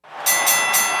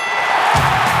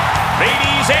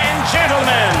and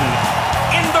gentlemen,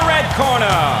 in the red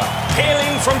corner,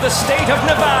 hailing from the state of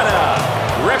Nevada,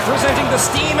 representing the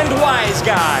Steam and Wise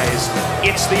Guys,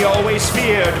 it's the always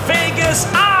feared Vegas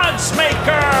Odds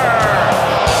Maker.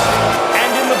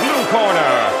 And in the blue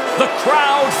corner, the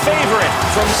crowd favorite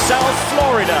from South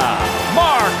Florida,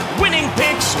 Mark Winning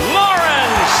Picks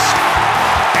Lawrence.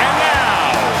 And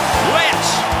now, let's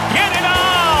get it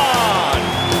on!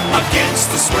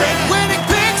 Against the Spread Winning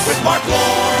Picks with Mark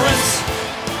Lawrence.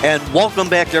 And welcome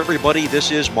back, everybody. This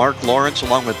is Mark Lawrence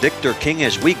along with Victor King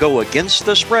as we go against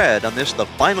the spread on this, the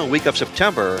final week of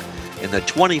September in the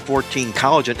 2014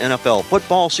 college and NFL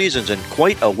football seasons. And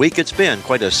quite a week it's been,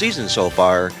 quite a season so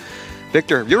far.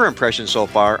 Victor, your impression so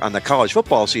far on the college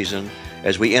football season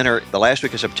as we enter the last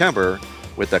week of September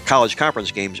with the college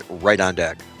conference games right on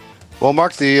deck? Well,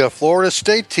 Mark, the Florida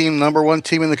State team, number one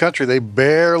team in the country, they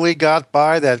barely got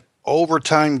by that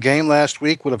overtime game last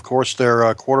week with, of course,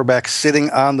 their quarterback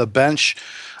sitting on the bench.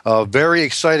 Very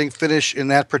exciting finish in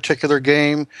that particular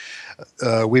game.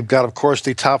 We've got, of course,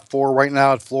 the top four right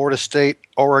now at Florida State,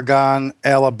 Oregon,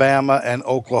 Alabama, and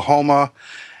Oklahoma.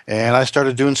 And I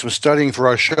started doing some studying for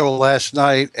our show last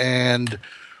night, and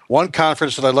one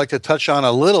conference that I'd like to touch on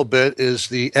a little bit is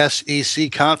the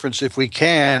SEC conference, if we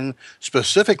can,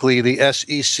 specifically the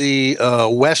SEC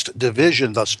West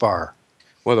Division thus far.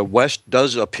 Well, the West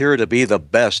does appear to be the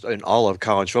best in all of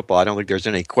college football. I don't think there's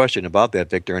any question about that,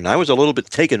 Victor. And I was a little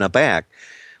bit taken aback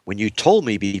when you told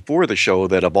me before the show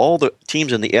that of all the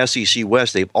teams in the SEC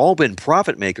West, they've all been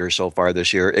profit makers so far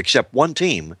this year, except one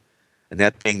team, and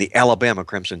that being the Alabama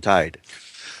Crimson Tide.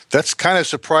 That's kind of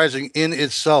surprising in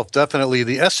itself, definitely.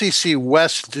 The SEC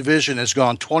West Division has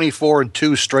gone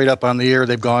 24-2 straight up on the year.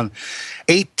 They've gone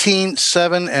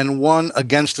 18-7-1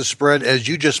 against the spread. As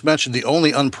you just mentioned, the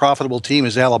only unprofitable team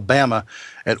is Alabama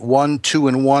at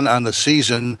 1-2-1 on the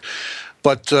season.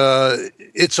 But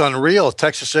it's unreal.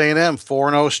 Texas A&M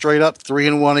 4-0 straight up,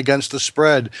 3-1 against the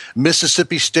spread.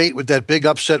 Mississippi State with that big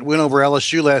upset win over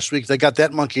LSU last week. They got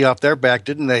that monkey off their back,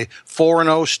 didn't they?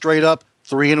 4-0 straight up,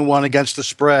 3-1 against the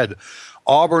spread.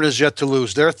 Auburn is yet to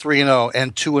lose. They're 3-0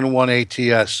 and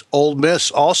 2-1 ATS. Ole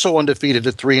Miss also undefeated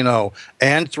at 3-0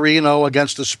 and 3-0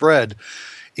 against the spread.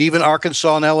 Even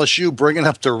Arkansas and LSU bringing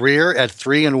up the rear at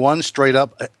 3-1 straight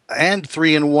up and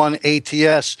 3-1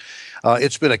 ATS.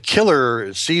 It's been a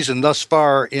killer season thus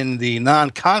far in the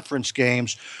non-conference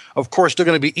games. Of course, they're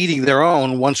going to be eating their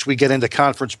own once we get into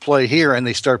conference play here and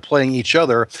they start playing each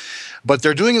other. But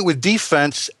they're doing it with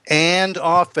defense and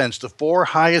offense. The four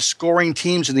highest scoring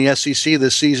teams in the SEC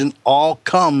this season all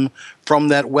come from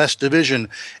that West Division.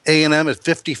 A&M at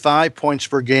 55 points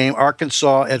per game,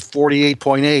 Arkansas at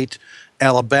 48.8,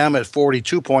 Alabama at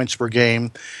 42 points per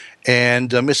game,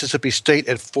 and Mississippi State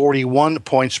at 41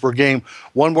 points per game.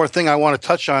 One more thing I want to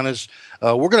touch on is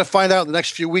we're going to find out in the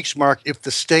next few weeks, Mark, if the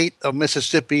state of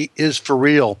Mississippi is for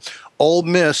real. Ole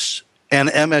Miss and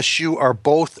MSU are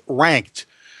both ranked.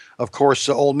 Of course,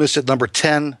 Ole Miss at number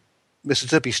 10,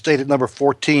 Mississippi State at number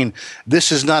 14. This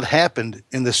has not happened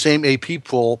in the same AP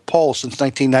poll since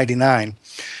 1999.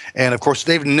 And, of course,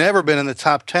 they've never been in the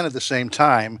top 10 at the same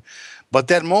time. But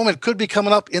that moment could be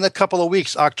coming up in a couple of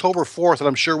weeks, October 4th, and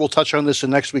I'm sure we'll touch on this in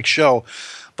next week's show.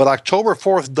 But October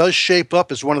 4th does shape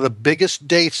up as one of the biggest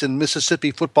dates in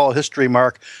Mississippi football history,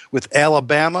 Mark, with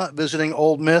Alabama visiting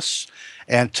Ole Miss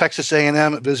and Texas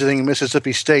A&M visiting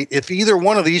Mississippi State. If either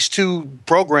one of these two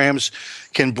programs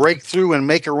can break through and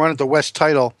make a run at the West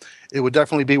title, it would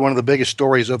definitely be one of the biggest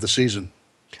stories of the season.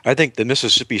 I think the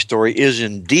Mississippi story is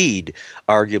indeed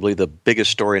arguably the biggest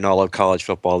story in all of college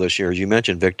football this year. As you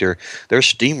mentioned, Victor, they're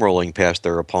steamrolling past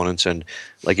their opponents. And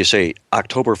like you say,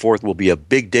 October 4th will be a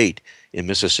big date in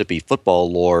Mississippi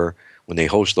football lore when they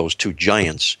host those two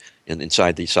giants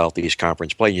inside the Southeast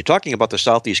Conference play. And you're talking about the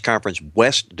Southeast Conference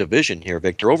West Division here,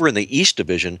 Victor. Over in the East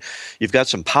Division, you've got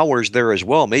some powers there as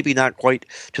well. Maybe not quite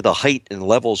to the height and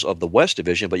levels of the West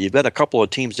Division, but you've got a couple of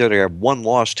teams there that are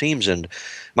one-loss teams. And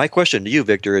my question to you,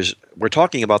 Victor, is we're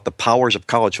talking about the powers of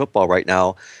college football right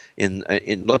now in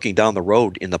looking down the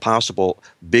road in the possible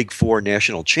Big Four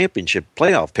national championship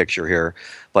playoff picture here.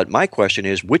 But my question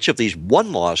is, which of these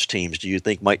one-loss teams do you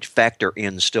think might factor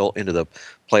in still into the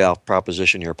playoff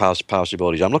proposition here,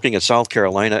 possibilities? I'm looking at South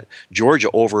Carolina, Georgia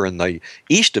over in the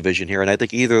East Division here, and I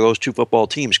think either of those two football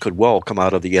teams could well come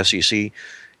out of the SEC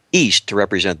East to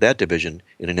represent that division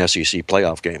in an SEC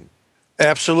playoff game.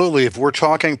 Absolutely. If we're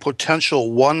talking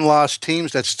potential one-loss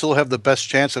teams that still have the best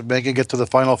chance of making it to the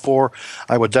Final Four,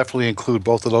 I would definitely include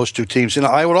both of those two teams. And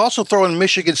I would also throw in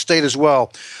Michigan State as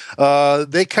well.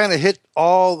 They kind of hit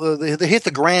they hit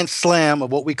the grand slam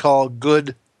of what we call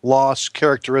good loss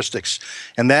characteristics.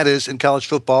 And that is, in college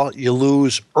football, you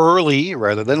lose early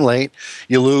rather than late.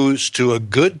 You lose to a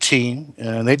good team,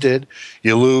 and they did.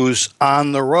 You lose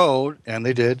on the road, and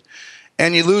they did.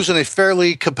 And you lose in a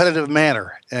fairly competitive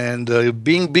manner. And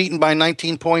being beaten by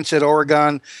 19 points at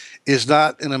Oregon is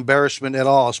not an embarrassment at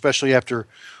all, especially after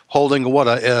holding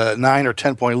a 9 or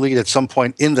 10 point lead at some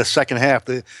point in the second half.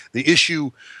 The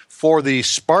issue for the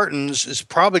Spartans is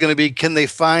probably going to be, can they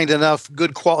find enough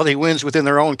good quality wins within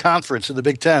their own conference in the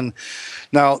Big Ten?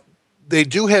 Now, they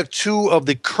do have two of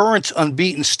the current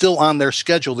unbeaten still on their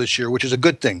schedule this year, which is a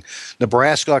good thing.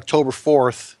 Nebraska, October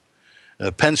 4th,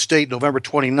 Penn State, November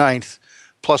 29th.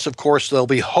 Plus, of course, they'll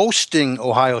be hosting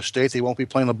Ohio State. They won't be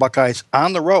playing the Buckeyes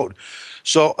on the road.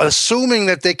 So assuming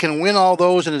that they can win all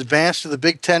those and advance to the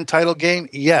Big Ten title game,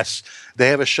 yes, they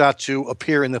have a shot to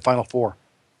appear in the Final Four.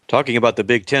 Talking about the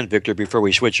Big Ten, Victor, before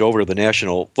we switch over to the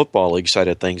National Football League side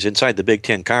of things, inside the Big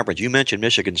Ten Conference, you mentioned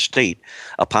Michigan State,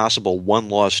 a possible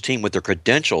one-loss team with their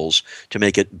credentials to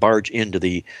make it barge into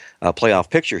the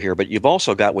playoff picture here. But you've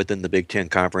also got within the Big Ten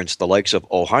Conference the likes of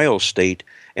Ohio State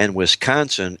and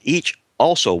Wisconsin, each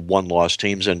also one-loss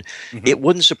teams, and it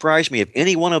wouldn't surprise me if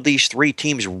any one of these three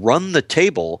teams run the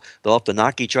table. They'll have to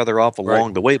knock each other off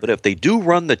along the way, but if they do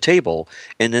run the table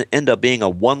and end up being a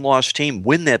one-loss team,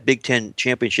 win that Big Ten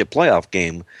championship playoff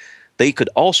game, they could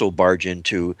also barge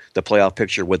into the playoff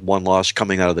picture with one loss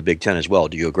coming out of the Big Ten as well.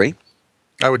 Do you agree?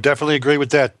 I would definitely agree with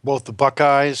that. Both the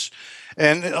Buckeyes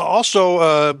and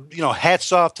also,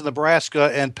 hats off to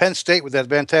Nebraska and Penn State with that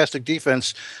fantastic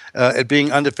defense at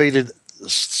being undefeated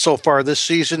so far this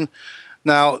season.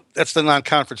 Now, that's the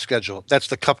non-conference schedule. That's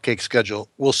the cupcake schedule.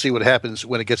 We'll see what happens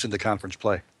when it gets into conference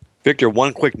play. Victor,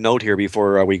 one quick note here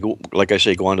before we go, like I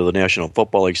say, go on to the National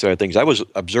Football League side of things. I was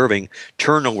observing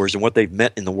turnovers and what they've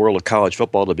meant in the world of college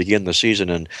football to begin the season,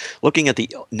 and looking at the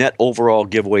net overall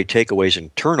giveaway takeaways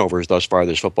and turnovers thus far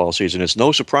this football season. It's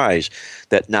no surprise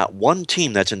that not one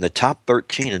team that's in the top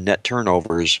 13 in net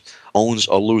turnovers owns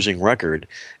a losing record.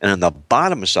 And on the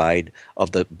bottom side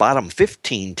of the bottom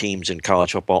 15 teams in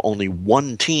college football, only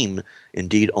one team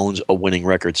indeed owns a winning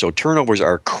record. So turnovers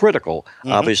are critical,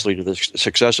 obviously, to the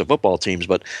success of football teams.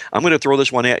 But I'm going to throw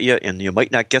this one at you, and you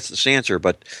might not guess this answer,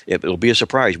 but it'll be a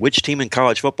surprise. Which team in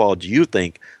college football do you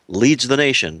think leads the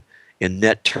nation in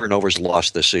net turnovers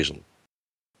lost this season?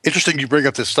 Interesting you bring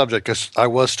up this subject, because I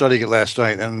was studying it last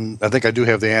night, and I think I do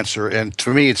have the answer. And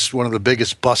to me, it's one of the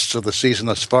biggest busts of the season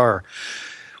thus far.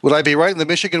 Would I be right in the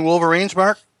Michigan Wolverines,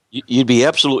 Mark? You'd be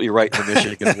absolutely right in the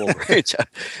Michigan Wolverines.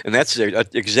 And that's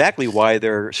exactly why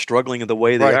they're struggling the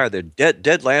way they are. They're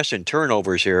dead last in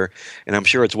turnovers here, and I'm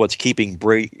sure it's what's keeping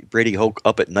Brady Hoke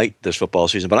up at night this football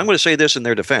season. But I'm going to say this in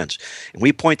their defense, and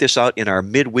we point this out in our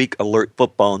midweek alert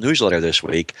football newsletter this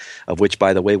week, of which,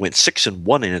 by the way, went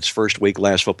 6-1 in its first week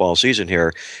last football season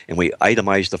here, and we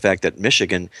itemized the fact that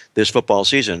Michigan this football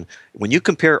season, when you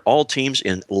compare all teams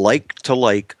in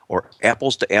like-to-like or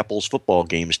apples-to-apples football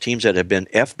games, teams that have been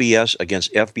FBS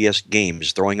against FBS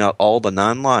games, throwing out all the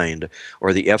non-lined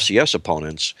or the FCS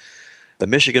opponents, the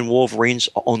Michigan Wolverines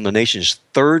own the nation's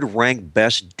third-ranked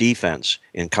best defense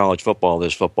in college football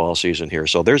this football season here.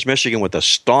 So there's Michigan with a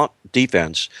staunch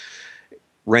defense,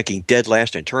 ranking dead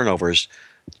last in turnovers.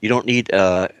 You don't need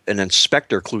an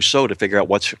Inspector Clouseau to figure out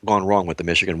what's gone wrong with the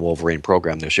Michigan Wolverine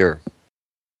program this year.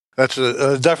 That's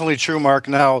definitely true, Mark.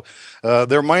 Now,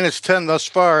 they're minus 10 thus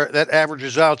far. That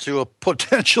averages out to a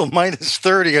potential minus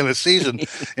 30 in the season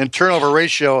in turnover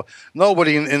ratio.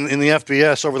 Nobody in the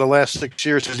FBS over the last 6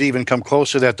 years has even come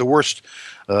close to that. The worst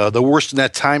in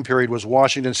that time period was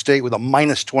Washington State with a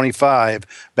minus 25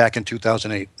 back in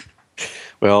 2008.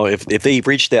 Well, if they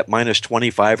reach that minus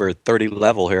 25 or 30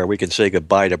 level here, we can say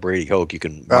goodbye to Brady Hoke. You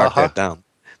can mark that down.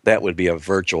 That would be a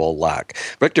virtual lock.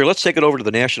 Victor, let's take it over to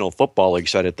the National Football League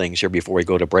side of things here before we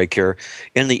go to break here.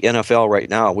 In the NFL right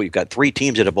now, we've got three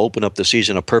teams that have opened up the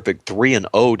season a perfect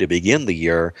 3-0 to begin the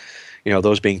year. You know,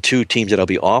 those being two teams that'll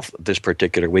be off this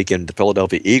particular weekend. The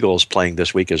Philadelphia Eagles playing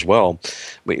this week as well.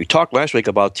 We talked last week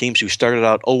about teams who started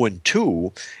out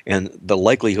 0-2 and the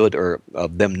likelihood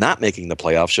of them not making the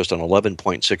playoffs, just an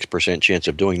 11.6% chance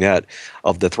of doing that.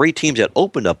 Of the three teams that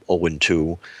opened up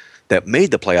 0-2, that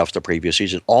made the playoffs the previous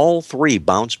season, all three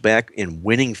bounced back in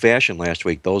winning fashion last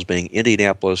week, those being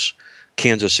Indianapolis,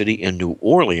 Kansas City, and New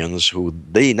Orleans, who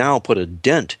they now put a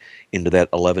dent into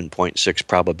that 11.6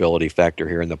 probability factor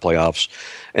here in the playoffs.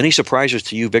 Any surprises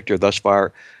to you, Victor, thus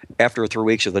far after 3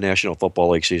 weeks of the National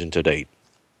Football League season to date?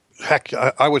 Heck,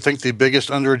 I would think the biggest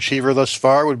underachiever thus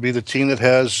far would be the team that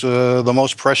has the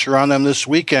most pressure on them this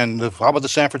weekend. How about the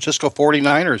San Francisco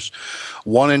 49ers?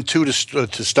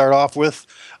 1-2 to start off with.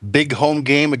 big home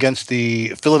game against the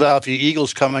Philadelphia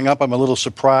Eagles coming up. I'm a little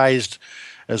surprised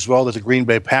as well that the Green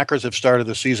Bay Packers have started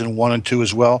the season 1-2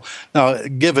 as well. Now,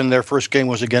 given their first game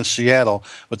was against Seattle,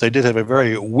 but they did have a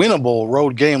very winnable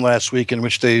road game last week in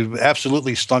which they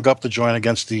absolutely stunk up the joint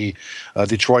against the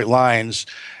Detroit Lions.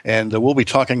 And we'll be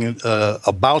talking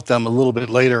about them a little bit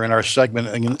later in our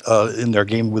segment in their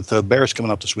game with the Bears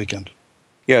coming up this weekend.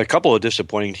 Yeah, a couple of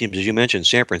disappointing teams. As you mentioned,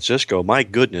 San Francisco, my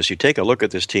goodness, you take a look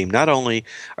at this team. Not only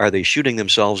are they shooting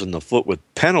themselves in the foot with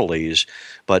penalties,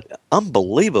 but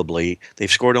unbelievably,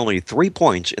 they've scored only 3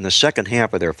 points in the second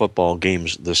half of their football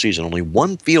games this season. Only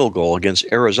one field goal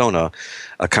against Arizona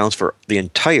accounts for the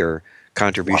entire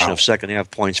contribution of second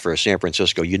half points for San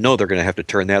Francisco. You know they're going to have to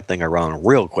turn that thing around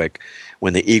real quick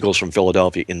when the Eagles from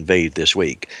Philadelphia invade this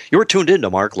week. You're tuned in to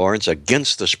Mark Lawrence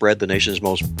Against the Spread, the nation's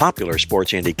most popular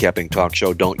sports handicapping talk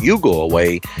show. Don't you go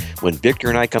away. When Victor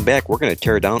and I come back, we're going to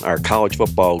tear down our college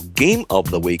football game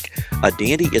of the week, a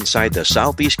dandy inside the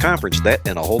Southeast Conference. That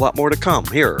and a whole lot more to come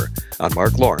here on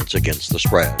Mark Lawrence Against the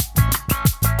Spread.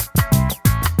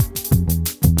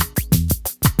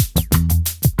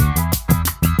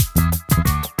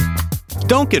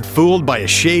 Don't get fooled by a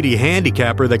shady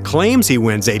handicapper that claims he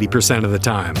wins 80% of the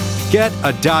time. Get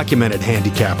a documented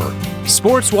handicapper.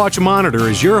 Sports Watch Monitor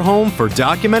is your home for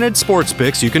documented sports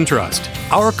picks you can trust.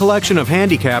 Our collection of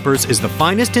handicappers is the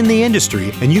finest in the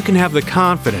industry, and you can have the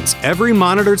confidence every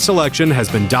monitored selection has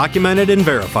been documented and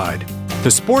verified.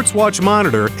 The Sports Watch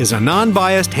Monitor is a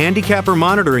non-biased handicapper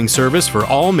monitoring service for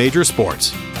all major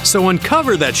sports. So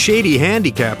uncover that shady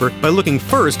handicapper by looking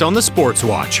first on the Sports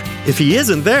Watch. If he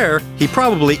isn't there, he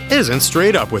probably isn't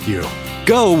straight up with you.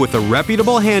 Go with a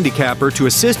reputable handicapper to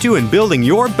assist you in building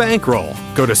your bankroll.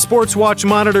 Go to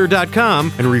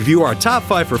sportswatchmonitor.com and review our top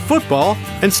 5 for football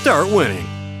and start winning.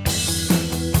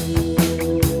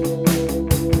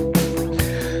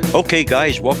 Okay,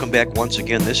 guys, welcome back once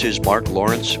again. This is Mark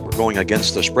Lawrence. We're going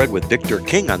against the spread with Victor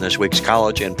King on this week's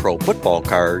college and pro football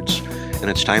cards. And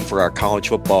it's time for our college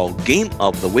football game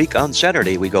of the week. On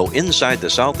Saturday, we go inside the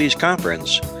Southeast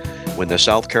Conference when the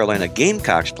South Carolina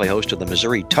Gamecocks play host to the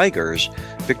Missouri Tigers.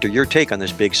 Victor, your take on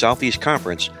this big Southeast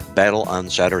Conference battle on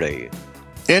Saturday.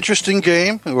 Interesting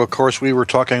game. Well, of course, we were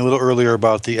talking a little earlier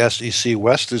about the SEC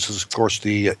West. This is, of course,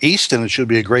 the East, and it should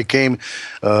be a great game.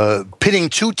 Pitting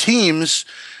two teams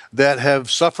that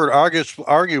have suffered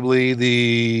arguably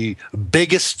the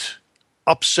biggest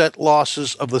upset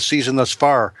losses of the season thus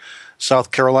far.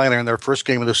 South Carolina in their first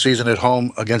game of the season at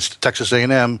home against Texas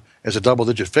A&M as a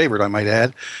double-digit favorite, I might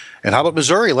add. And how about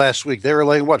Missouri last week? They were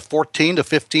laying, 14 to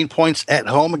 15 points at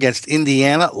home against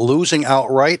Indiana, losing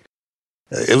outright.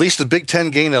 At least the Big Ten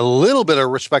gained a little bit of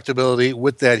respectability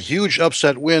with that huge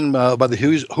upset win by the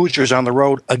Hoosiers on the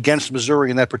road against Missouri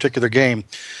in that particular game.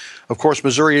 Of course,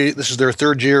 Missouri, this is their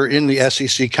third year in the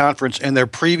SEC Conference, and their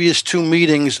previous two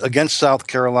meetings against South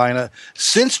Carolina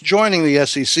since joining the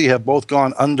SEC have both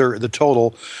gone under the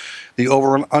total. The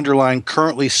over and underline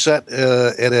currently set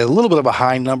at a little bit of a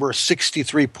high number,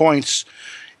 63 points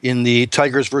in the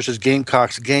Tigers versus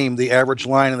Gamecocks game. The average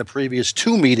line in the previous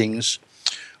two meetings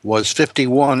was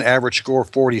 51, average score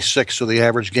 46, so the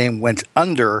average game went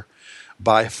under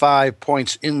by 5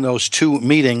 points in those two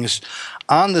meetings.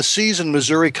 On the season,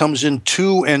 Missouri comes in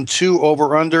 2-2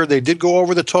 over/under. They did go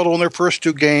over the total in their first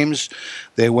two games.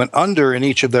 They went under in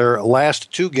each of their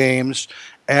last two games.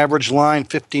 Average line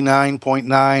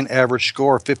 59.9, average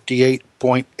score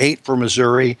 58.8 for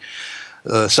Missouri.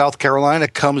 South Carolina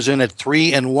comes in at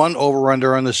 3-1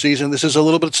 over/under on the season. This is a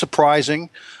little bit surprising.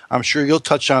 I'm sure you'll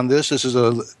touch on this. This is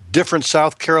a different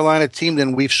South Carolina team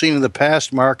than we've seen in the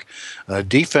past, Mark.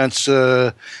 Defense,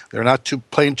 they're not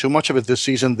playing too much of it this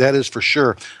season, that is for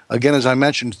sure. Again, as I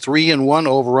mentioned, 3-1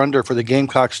 over/under for the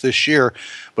Gamecocks this year.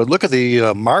 But look at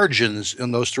the margins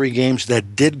in those three games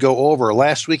that did go over.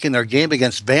 Last week in their game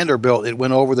against Vanderbilt, it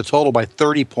went over the total by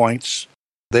 30 points.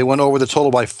 They went over the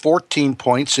total by 14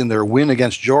 points in their win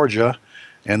against Georgia.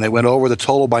 And they went over the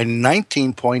total by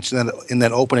 19 points in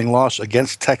that opening loss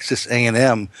against Texas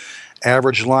A&M.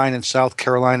 Average line in South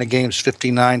Carolina games,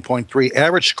 59.3.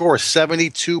 Average score,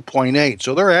 72.8.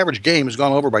 So their average game has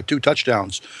gone over by 2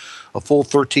 touchdowns, a full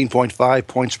 13.5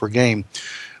 points per game.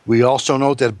 We also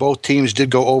note that both teams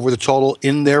did go over the total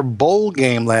in their bowl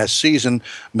game last season,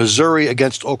 Missouri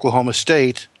against Oklahoma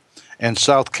State and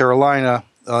South Carolina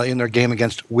in their game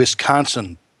against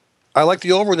Wisconsin. I like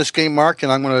the over in this game, Mark, and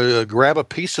I'm going to grab a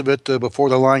piece of it before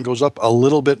the line goes up a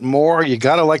little bit more. You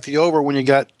got to like the over when you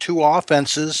got two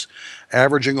offenses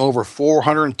averaging over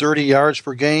 430 yards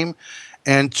per game,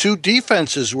 and two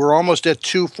defenses. We're almost at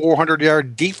two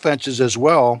 400-yard defenses as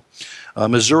well.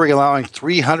 Missouri allowing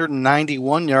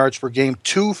 391 yards per game,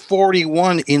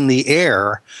 241 in the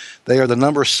air. They are the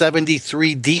number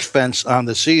 73 defense on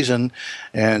the season.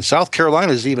 And South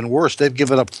Carolina is even worse. They've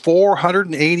given up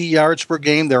 480 yards per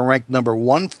game. They're ranked number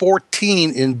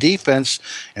 114 in defense,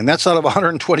 and that's out of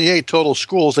 128 total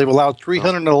schools. They've allowed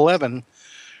 311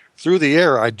 through the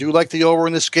air. I do like the over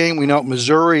in this game. We know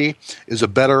Missouri is a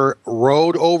better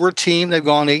road over team. They've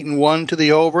gone 8-1 to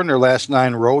the over in their last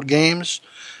 9 road games.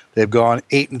 They've gone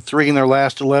 8-3 in their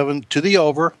last 11 to the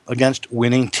over against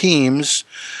winning teams.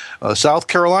 South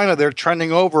Carolina, they're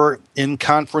trending over in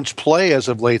conference play as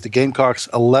of late. The Gamecocks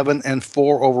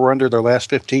 11-4 over under their last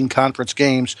 15 conference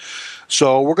games.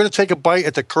 So we're going to take a bite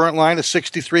at the current line of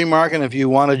 63, Mark. And if you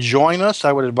want to join us,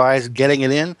 I would advise getting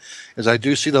it in, as I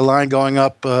do see the line going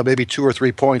up maybe 2 or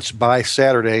 3 points by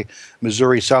Saturday.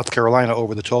 Missouri, South Carolina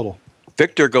over the total.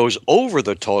 Victor goes over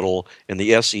the total in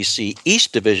the SEC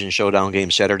East Division showdown game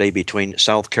Saturday between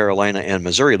South Carolina and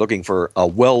Missouri, looking for a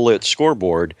well-lit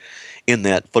scoreboard in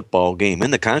that football game. In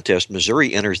the contest,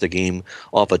 Missouri enters the game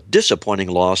off a disappointing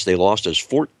loss. They lost as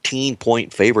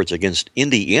 14-point favorites against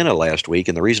Indiana last week,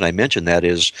 and the reason I mention that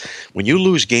is when you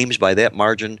lose games by that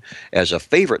margin as a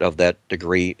favorite of that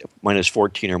degree, minus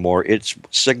 14 or more, it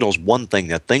signals one thing,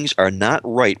 that things are not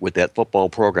right with that football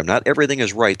program. Not everything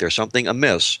is right. There's something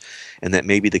amiss, and that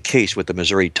may be the case with the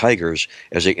Missouri Tigers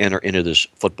as they enter into this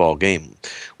football game.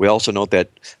 We also note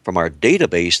that from our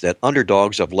database that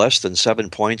underdogs of less than 7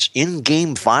 points in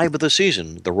Game 5 of the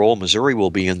season, the role Missouri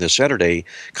will be in this Saturday,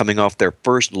 coming off their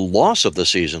first loss of the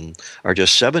season, are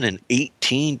just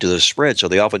 7-18 to the spread, so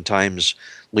they oftentimes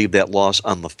leave that loss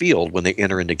on the field when they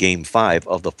enter into Game 5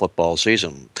 of the football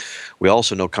season. We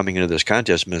also know coming into this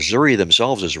contest, Missouri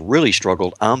themselves has really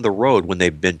struggled on the road when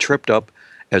they've been tripped up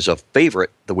as a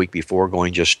favorite the week before,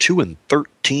 going just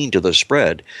 2-13 to the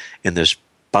spread in this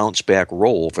bounce-back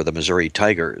role for the Missouri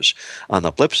Tigers. On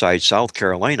the flip side, South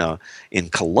Carolina in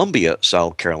Columbia,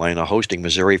 South Carolina, hosting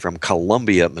Missouri from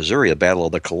Columbia, Missouri, a battle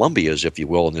of the Columbias, if you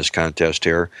will, in this contest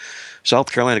here.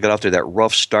 South Carolina got off to that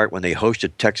rough start when they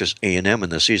hosted Texas A&M in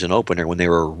the season opener, when they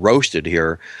were roasted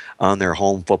here on their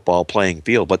home football playing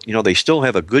field. But, you know, they still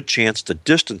have a good chance to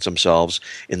distance themselves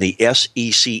in the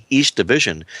SEC East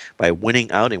Division by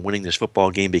winning out, and winning this football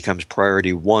game becomes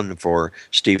priority one for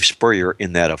Steve Spurrier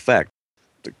in that effect.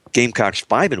 The Gamecocks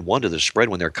 5-1 to the spread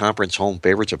when they're conference home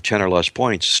favorites of 10 or less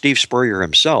points. Steve Spurrier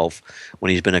himself,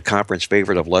 when he's been a conference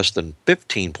favorite of less than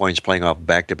 15 points playing off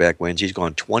back-to-back wins, he's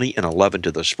gone 20-11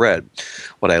 to the spread.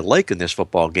 What I like in this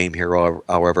football game here,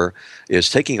 however, is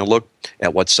taking a look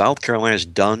at what South Carolina's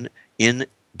done in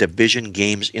division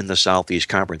games in the Southeast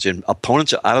Conference. In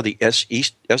opponents out of the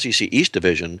SEC East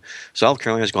Division, South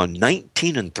Carolina has gone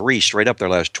 19-3 straight up their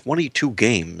last 22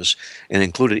 games, and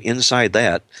included inside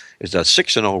that is a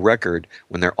 6-0 record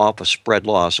when they're off a spread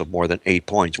loss of more than 8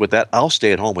 points. With that, I'll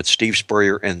stay at home with Steve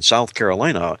Spurrier and South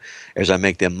Carolina as I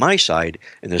make them my side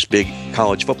in this big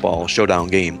college football showdown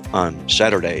game on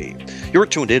Saturday. You're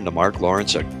tuned in to Mark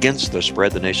Lawrence Against the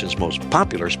Spread, the nation's most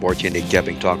popular sports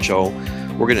handicapping talk show.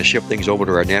 We're going to shift things over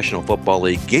to our National Football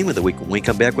League Game of the Week when we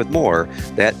come back with more.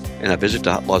 That and a visit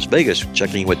to Las Vegas,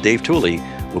 checking in with Dave Tooley.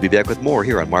 We'll be back with more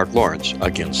here on Mark Lawrence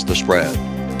Against the Spread.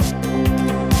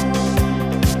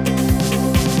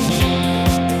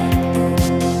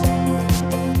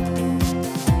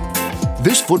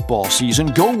 This football season,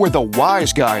 go where the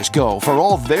wise guys go for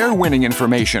all their winning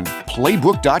information.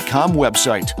 Playbook.com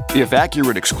website. If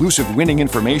accurate, exclusive winning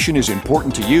information is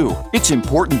important to you, it's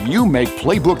important you make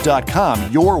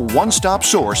Playbook.com your one-stop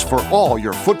source for all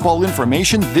your football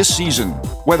information this season.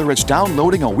 Whether it's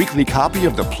downloading a weekly copy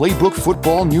of the Playbook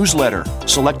Football Newsletter,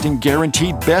 selecting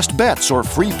guaranteed best bets or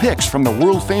free picks from the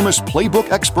world-famous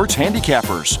Playbook experts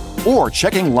handicappers, or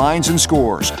checking lines and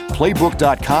scores,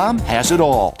 Playbook.com has it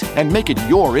all. And make it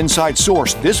your inside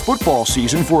source this football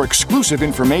season for exclusive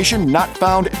information not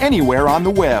found anywhere on the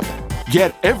web.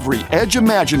 Get every edge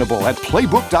imaginable at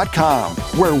Playbook.com,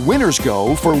 where winners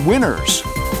go for winners.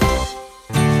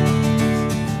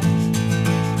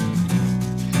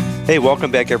 Hey,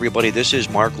 welcome back, everybody. This is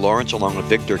Mark Lawrence along with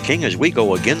Victor King as we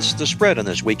go against the spread on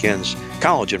this weekend's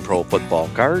college and pro football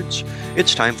cards.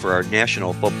 It's time for our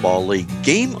National Football League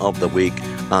Game of the Week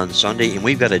on Sunday, and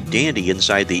we've got a dandy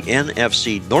inside the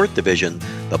NFC North Division,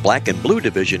 the black and blue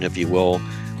division, if you will,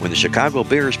 when the Chicago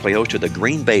Bears play host to the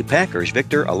Green Bay Packers.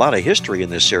 Victor, a lot of history in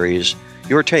this series.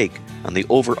 Your take on the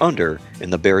over-under in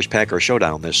the Bears-Packers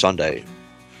showdown this Sunday.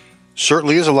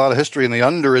 Certainly is a lot of history, and the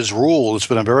under is ruled. It's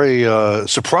been a very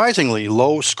surprisingly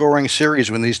low-scoring series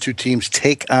when these two teams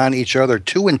take on each other.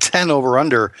 2-10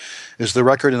 over-under is the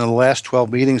record in the last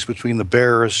 12 meetings between the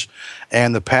Bears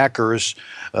and the Packers.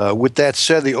 With that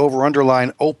said, the over-under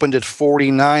line opened at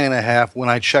 49.5. When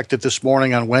I checked it this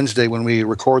morning on Wednesday when we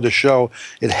record the show,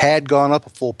 it had gone up a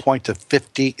full point to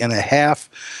 50.5.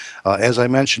 As I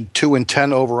mentioned,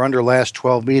 2-10 over-under last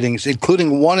 12 meetings,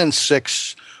 including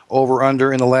 1-6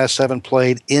 over-under in the last 7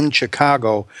 played in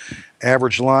Chicago.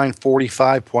 Average line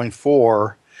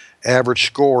 45.4. Average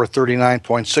score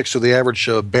 39.6. So the average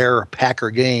Bear-Packer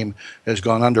game has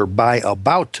gone under by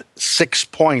about 6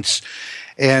 points.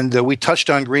 And we touched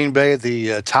on Green Bay at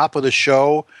the top of the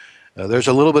show. There's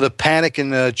a little bit of panic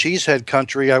in Cheesehead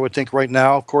country, I would think, right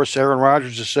now. Of course, Aaron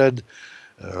Rodgers has said,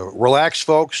 relax,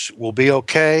 folks, we'll be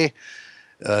okay.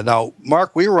 Now,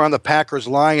 Mark, we were on the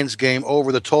Packers-Lions game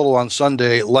over the total on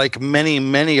Sunday, like many,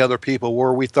 many other people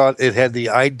were. We thought it had the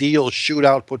ideal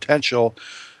shootout potential.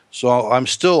 So I'm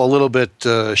still a little bit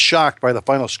shocked by the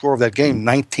final score of that game,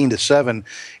 19-7.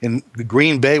 In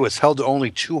Green Bay was held to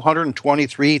only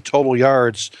 223 total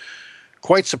yards.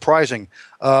 Quite surprising.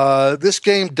 This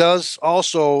game does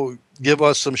also give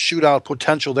us some shootout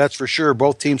potential, that's for sure.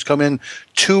 Both teams come in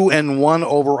 2-1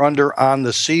 over-under on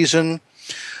the season.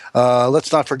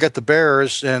 Let's not forget the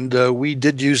Bears, and we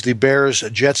did use the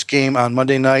Bears-Jets game on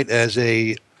Monday night as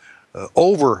a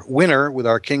over winner with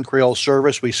our King Creole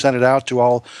service. We sent it out to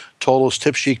all Totals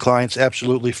Tip Sheet clients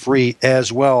absolutely free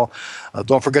as well.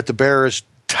 Don't forget the Bears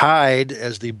tied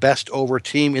as the best over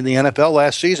team in the NFL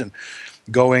last season,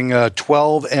 going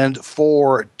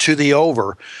 12-4 to the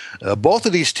over. Both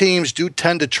of these teams do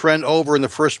tend to trend over in the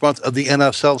first month of the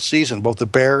NFL season. Both the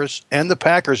Bears and the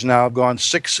Packers now have gone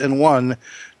 6-1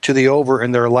 to the over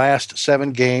in their last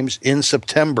 7 games in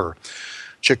September.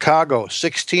 Chicago,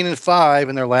 16-5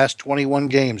 in their last 21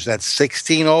 games. That's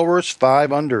 16 overs, 5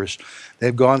 unders.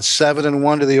 They've gone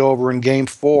 7-1 to the over in Game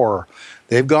 4.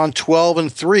 They've gone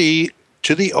 12-3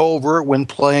 to the over when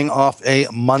playing off a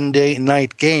Monday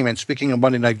night game. And speaking of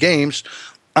Monday night games,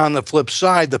 on the flip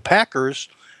side, the Packers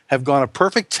have gone a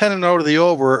perfect 10-0 to the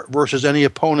over versus any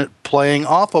opponent playing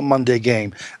off a Monday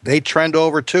game. They trend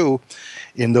over, too,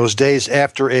 in those days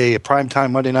after a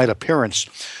primetime Monday night appearance.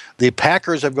 The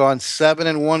Packers have gone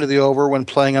 7-1 to the over when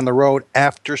playing on the road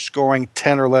after scoring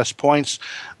 10 or less points.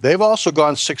 They've also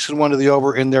gone 6-1 to the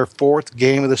over in their 4th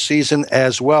game of the season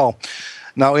as well.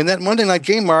 Now, in that Monday night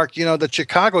game, Mark, the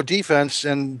Chicago defense,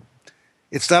 and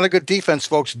it's not a good defense,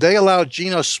 folks, they allowed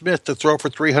Geno Smith to throw for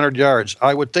 300 yards.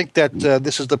 I would think that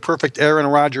this is the perfect Aaron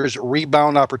Rodgers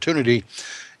rebound opportunity.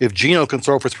 If Geno can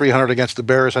throw for 300 against the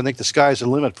Bears, I think the sky's the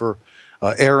limit for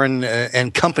Aaron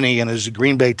and company and his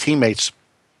Green Bay teammates.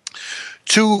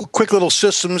 2 quick little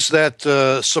systems that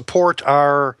support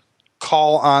our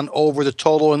call on over the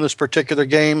total in this particular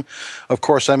game. Of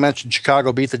course, I mentioned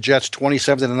Chicago beat the Jets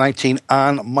 27-19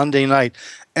 on Monday night.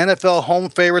 NFL home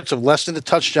favorites of less than a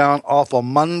touchdown off a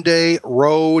Monday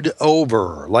road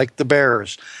over, like the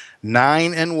Bears.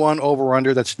 9-1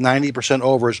 over-under. That's 90%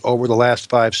 overs over the last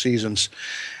 5 seasons.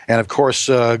 And, of course,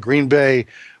 Green Bay,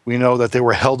 we know that they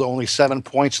were held to only 7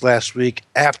 points last week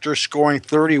after scoring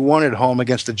 31 at home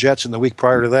against the Jets in the week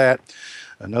prior to that.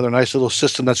 Another nice little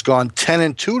system that's gone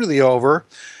 10-2 to the over.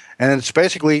 And it's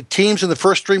basically teams in the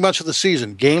first 3 months of the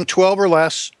season, game 12 or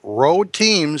less, road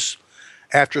teams,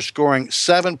 after scoring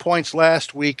 7 points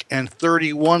last week and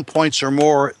 31 points or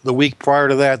more the week prior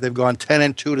to that. They've gone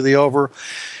 10-2 to the over.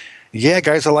 Yeah,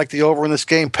 guys, I like the over in this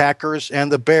game. Packers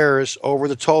and the Bears over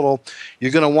the total.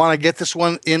 You're going to want to get this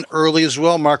one in early as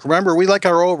well, Mark. Remember, we like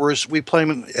our overs. We play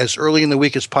them as early in the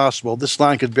week as possible. This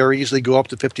line could very easily go up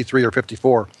to 53 or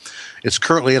 54. It's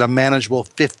currently at a manageable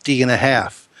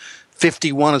 50.5.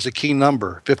 51 is a key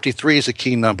number. 53 is a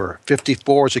key number.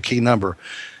 54 is a key number.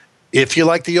 If you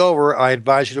like the over, I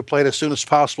advise you to play it as soon as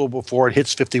possible before it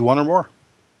hits 51 or more.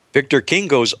 Victor, King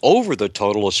goes over the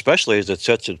total, especially as it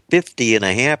sets at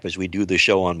 50.5 as we do the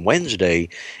show on Wednesday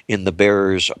in the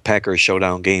Bears-Packers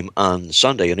showdown game on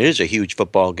Sunday. And it is a huge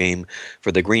football game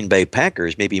for the Green Bay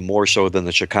Packers, maybe more so than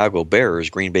the Chicago Bears.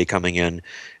 Green Bay coming in,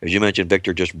 as you mentioned,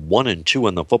 Victor, just 1-2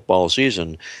 in the football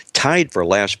season, tied for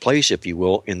last place, if you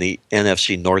will, in the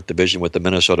NFC North Division with the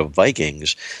Minnesota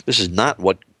Vikings. This is not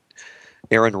what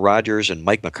Aaron Rodgers and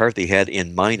Mike McCarthy had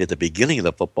in mind at the beginning of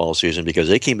the football season, because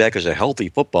they came back as a healthy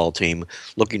football team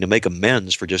looking to make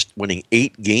amends for just winning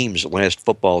 8 games last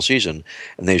football season,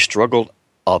 and they struggled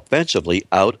offensively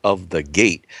out of the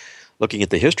gate. Looking at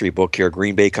the history book here,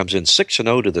 Green Bay comes in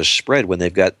 6-0 to the spread when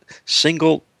they've got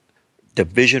single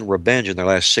division revenge in their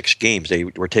last 6 games. They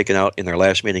were taken out in their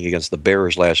last meeting against the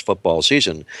Bears last football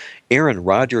season. Aaron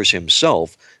Rodgers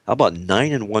himself, how about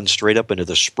 9-1 straight up into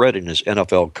the spread in his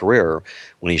NFL career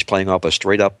when he's playing off a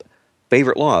straight up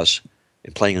favorite loss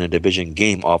and playing in a division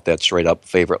game off that straight up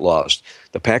favorite loss.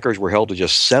 The Packers were held to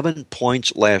just 7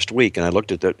 points last week, and I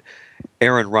looked at the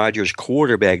Aaron Rodgers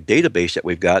quarterback database that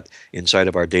we've got inside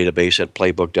of our database at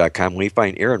playbook.com. We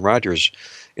find Aaron Rodgers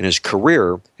in his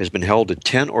career has been held to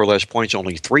 10 or less points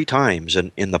only 3 times,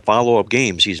 and in the follow-up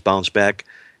games he's bounced back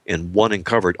and won and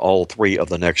covered all 3 of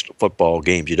the next football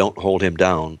games. You don't hold him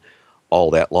down all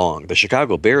that long. The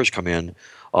Chicago Bears come in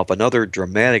off another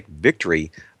dramatic victory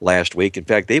last week. In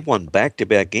fact, they've won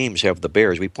back-to-back games, have the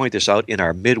Bears. We point this out in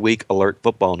our midweek alert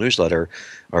football newsletter,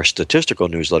 our statistical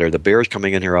newsletter. The Bears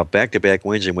coming in here off back-to-back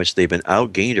wins in which they've been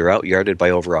outgained or outyarded by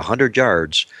over 100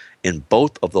 yards in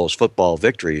both of those football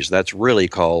victories. That's really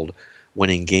called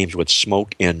winning games with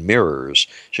smoke and mirrors.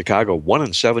 Chicago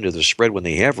 1-7 to the spread when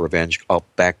they have revenge off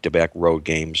back-to-back road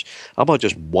games. How about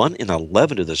just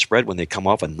 1-11 to the spread when they come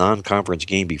off a non-conference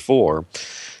game before?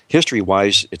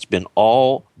 History-wise, it's been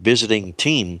all visiting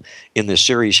team in this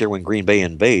series here when Green Bay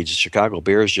invades. The Chicago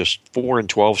Bears just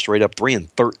 4-12 straight up,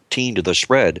 3-13 to the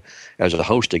spread as a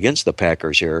host against the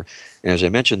Packers here. And as I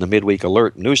mentioned, the Midweek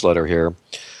Alert newsletter here,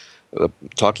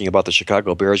 talking about the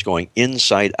Chicago Bears going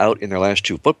inside out in their last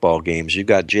 2 football games. You've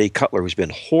got Jay Cutler, who's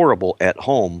been horrible at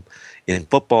home in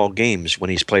football games when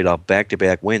he's played off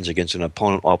back-to-back wins against an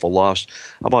opponent off a loss.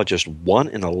 How about just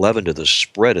 1-11 to the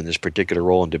spread in this particular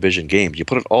role in division games? You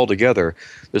put it all together,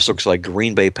 this looks like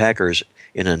Green Bay Packers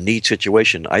in a neat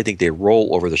situation. I think they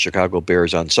roll over the Chicago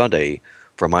Bears on Sunday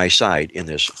for my side in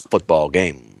this football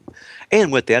game.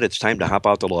 And with that, it's time to hop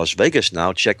out to Las Vegas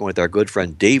now, checking with our good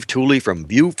friend Dave Tooley from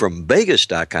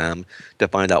viewfromvegas.com to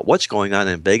find out what's going on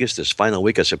in Vegas this final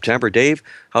week of September. Dave,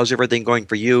 how's everything going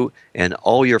for you and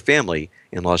all your family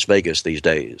in Las Vegas these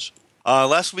days?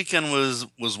 Last weekend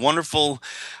was wonderful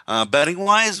betting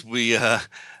wise. We a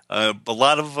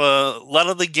lot of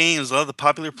the games, a lot of the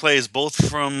popular plays, both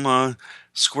from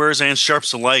squares and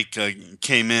sharps alike,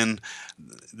 came in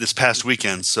this past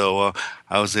weekend. So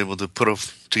I was able to put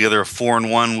together a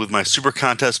 4-1 with my super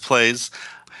contest plays.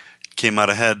 Came out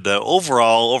ahead.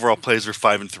 Overall plays were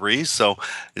 5-3. So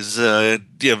it's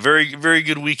very, very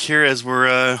good week here as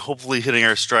we're hopefully hitting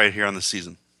our stride here on the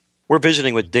season. We're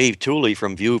visiting with Dave Tooley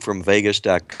from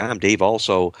viewfromvegas.com. Dave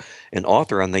also an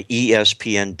author on the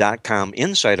ESPN.com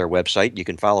Insider website. You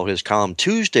can follow his column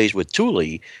Tuesdays with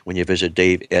Tooley when you visit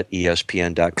Dave at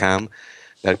ESPN.com.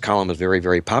 That column is very,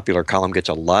 very popular. Column gets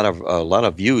a lot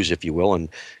of views, if you will, and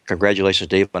congratulations,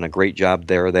 Dave, on a great job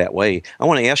there that way. I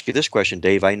want to ask you this question,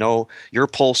 Dave. I know your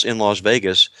pulse in Las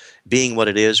Vegas, being what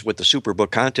it is with the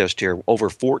Superbook contest here, over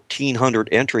 1,400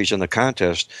 entries in the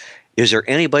contest. Is there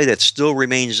anybody that still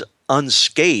remains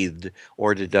unscathed,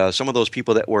 or did some of those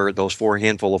people that were those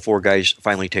handful of 4 guys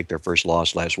finally take their first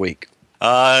loss last week?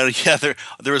 There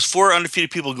was 4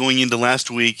 undefeated people going into last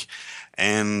week.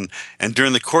 And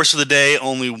during the course of the day,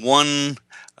 only one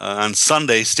on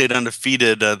Sunday stayed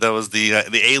undefeated. That was the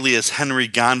alias Henry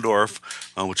Gondorf,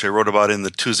 which I wrote about in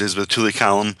the Tuesdays with Tooley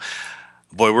column.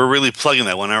 Boy, we're really plugging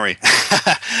that one, aren't we?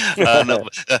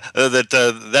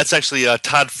 That's actually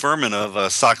Todd Furman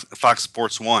of Fox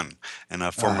Sports 1,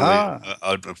 and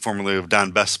formerly of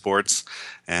Don Best Sports,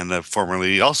 and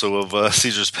formerly also of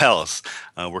Caesar's Palace,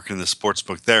 working in the sports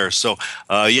book there. So,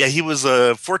 he was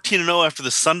 14-0 after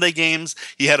the Sunday games.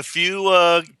 He had a few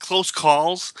close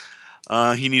calls.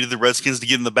 He needed the Redskins to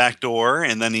get in the back door,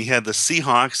 and then he had the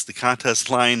Seahawks. The contest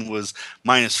line was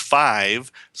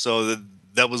 -5, so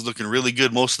that was looking really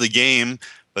good most of the game.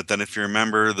 But then if you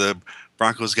remember, the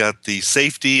Broncos got the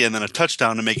safety and then a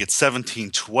touchdown to make it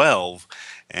 17-12.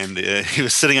 And he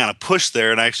was sitting on a push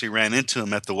there, and I actually ran into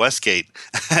him at the Westgate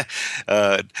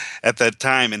at that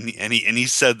time. And he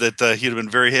said that he would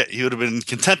have been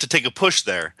content to take a push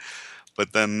there.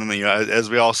 But then, as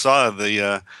we all saw,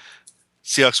 the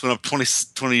Seahawks went up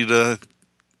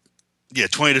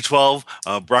 20-12.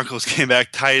 Broncos came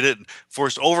back, tied it,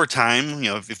 forced overtime.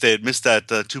 If they had missed that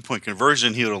 2-point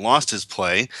conversion, he would have lost his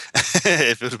play if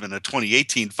it would have been a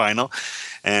 2018 final.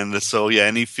 And so,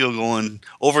 any field goal in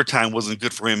overtime wasn't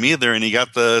good for him either, and he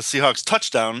got the Seahawks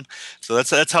touchdown. So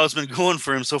that's how it's been going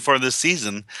for him so far this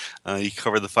season. He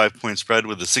covered the 5-point spread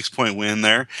with a 6-point win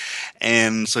there.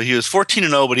 And so he was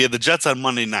 14-0, but he had the Jets on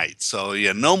Monday night. So,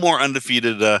 no more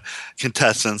undefeated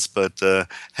contestants, but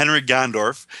Henry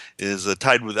Gondorf is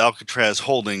tied with Alcatraz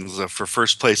Holdings for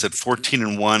first place at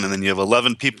 14-1, and then you have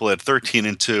 11 people at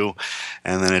 13-2,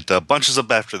 and then it bunches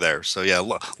up after there. So,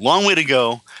 long way to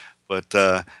go. But,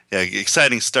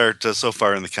 exciting start so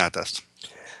far in the contest.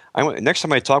 Next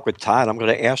time I talk with Todd, I'm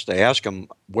going to ask him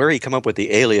where he come up with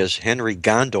the alias Henry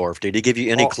Gondorf. Did he give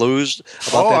you any clues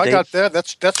about that? I got that.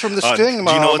 That's from the Sting.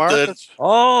 Do you know what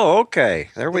okay.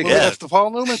 There we go. That's the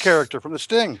Paul Newman character from the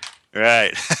Sting.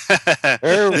 Right.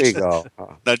 There we go.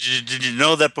 Now, did you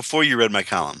know that before you read my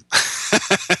column?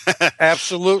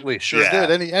 Absolutely, sure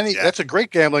did. That's a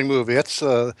great gambling movie. That's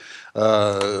one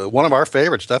of our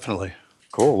favorites, definitely.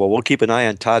 Cool. Well, we'll keep an eye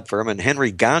on Todd Furman,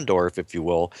 Henry Gondorf, if you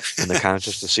will, in the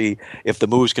contest to see if the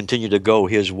moves continue to go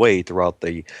his way throughout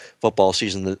the football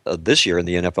season this year in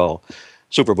the NFL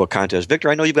Superbook contest. Victor,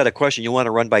 I know you've got a question you want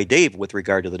to run by Dave with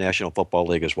regard to the National Football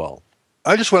League as well.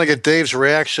 I just want to get Dave's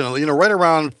reaction. Right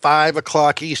around 5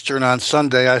 o'clock Eastern on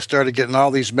Sunday, I started getting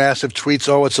all these massive tweets.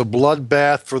 Oh, it's a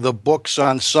bloodbath for the books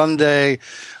on Sunday.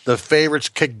 The favorites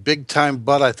kicked big-time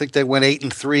butt. I think they went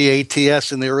 8-3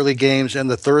 ATS in the early games and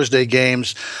the Thursday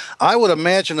games. I would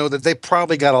imagine, though, that they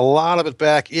probably got a lot of it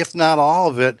back, if not all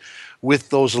of it, with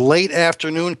those late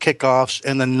afternoon kickoffs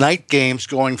and the night games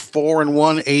going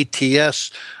 4-1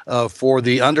 ATS for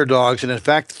the underdogs, and in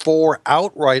fact 4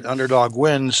 outright underdog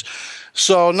wins.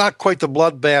 So not quite the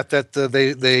bloodbath that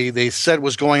they said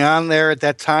was going on there at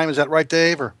that time. Is that right,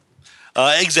 Dave? Or?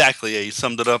 Exactly. Yeah, you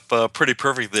summed it up pretty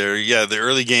perfect there. Yeah, the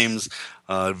early games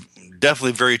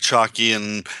definitely very chalky,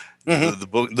 and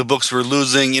the books were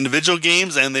losing individual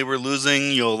games, and they were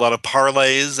losing a lot of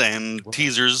parlays and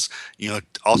teasers.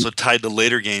 Also tied to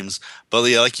later games. But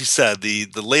yeah, like you said, the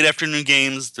late afternoon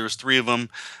games, there was 3 of them.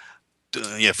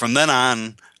 From then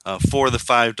on. 4 of the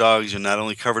 5 dogs, not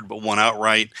only covered but won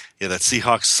outright. Yeah, that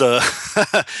Seahawks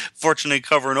fortunate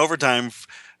cover in overtime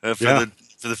for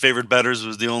the favored bettors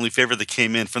was the only favorite that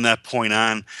came in from that point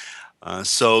on.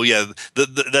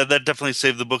 That definitely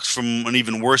saved the books from an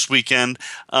even worse weekend.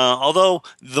 Although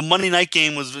the Monday night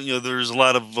game was, there's a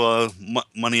lot of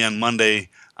money on Monday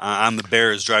on the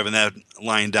Bears driving that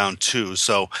line down too.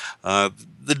 So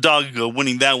the dog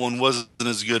winning that one wasn't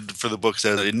as good for the books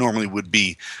as it normally would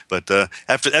be. But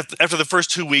after the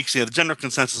first 2 weeks, the general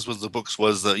consensus was the books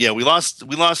was we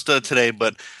lost today,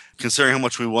 but considering how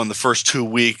much we won the first 2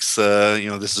 weeks,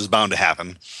 this is bound to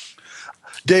happen.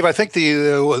 Dave, I think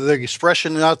the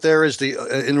expression out there is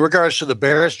in regards to the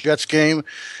Bears-Jets game,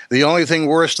 the only thing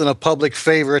worse than a public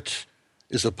favorite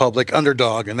is a public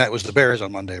underdog, and that was the Bears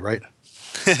on Monday, right?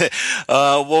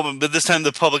 But this time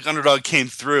the public underdog came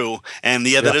through, and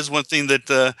that is one thing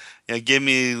that gave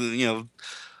me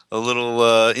a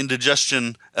little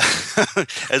indigestion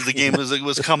as the game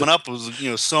was coming up. It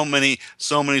was so many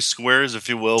squares, if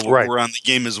you will, were on the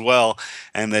game as well,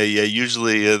 and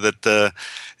usually that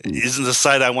isn't the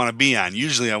side I want to be on.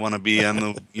 Usually I want to be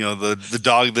on the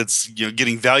dog that's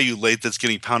getting value late, that's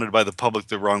getting pounded by the public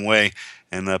the wrong way,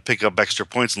 and pick up extra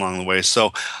points along the way.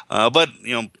 So,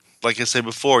 like I said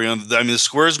before, the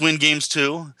squares win games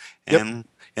too, and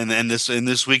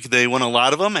this week they won a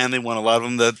lot of them, and they won a lot of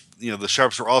them that the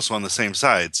sharps were also on the same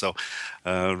side. So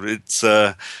it's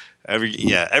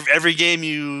every game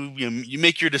you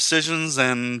make your decisions,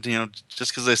 and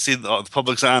just because I see the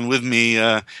public's on with me,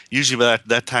 usually by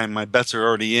that time my bets are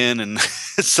already in, and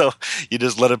so you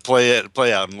just let it play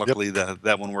out, and luckily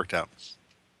that one worked out.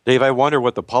 Dave, I wonder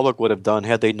what the public would have done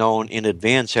had they known in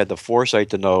advance, had the foresight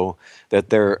to know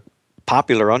that their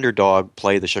popular underdog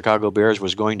play, the Chicago Bears,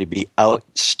 was going to be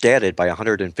outstatted by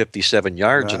 157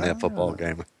 yards in that football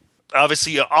game.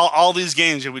 Obviously, all these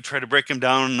games, we try to break them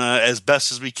down as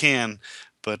best as we can.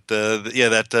 But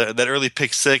that early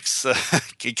pick six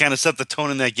kind of set the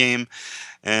tone in that game.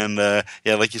 And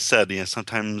like you said,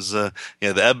 sometimes the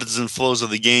ebbs and flows of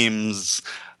the games,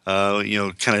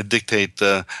 kind of dictate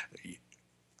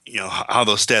how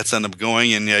those stats end up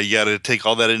going, and you got to take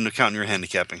all that into account in your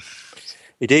handicapping.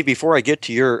 Hey, Dave, before I get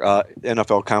to your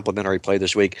NFL complimentary play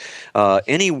this week,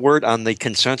 any word on the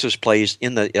consensus plays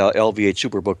in the LVH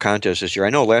Superbook contest this year?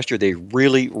 I know last year they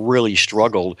really, really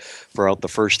struggled throughout the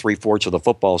first 3/4 of the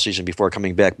football season before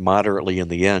coming back moderately in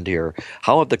the end here.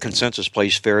 How have the consensus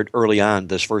plays fared early on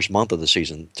this first month of the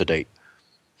season to date?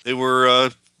 They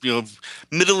were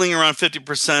middling around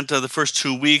 50% the first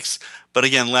 2 weeks, but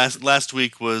again, last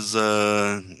week was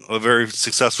a very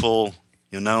successful.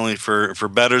 Not only for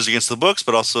bettors against the books,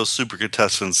 but also super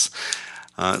contestants.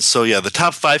 The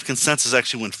top 5 consensus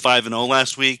actually went 5-0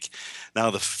 last week.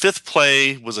 Now the 5th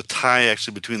play was a tie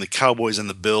actually between the Cowboys and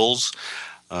the Bills,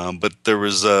 but there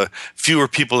was fewer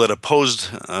people that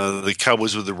opposed the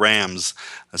Cowboys with the Rams.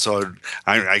 So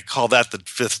I call that the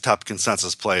 5th top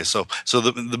consensus play. So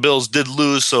the Bills did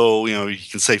lose. So you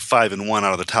can say 5-1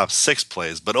 out of the top 6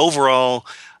 plays, but overall.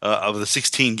 Of the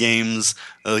 16 games,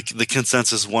 the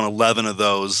consensus won 11 of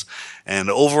those. And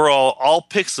overall, all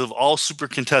picks of all super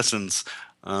contestants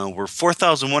were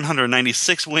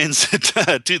 4,196 wins,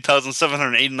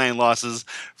 2,789 losses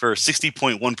for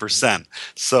 60.1%.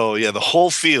 So, yeah, the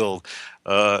whole field,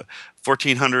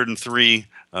 1,403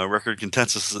 record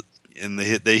consensus, and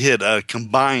they hit a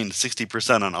combined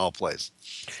 60% on all plays.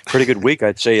 Pretty good week,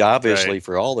 I'd say, obviously, Right.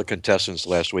 for all the contestants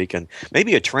last week. And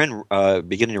maybe a trend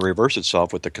beginning to reverse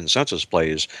itself with the consensus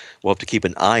plays. We'll have to keep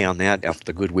an eye on that after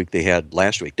the good week they had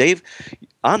last week. Dave,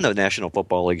 on the National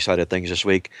Football League side of things this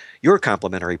week, your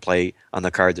complimentary play on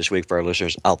the card this week for our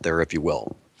listeners out there, if you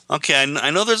will. Okay,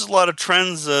 I know there's a lot of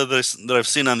trends that I've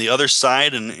seen on the other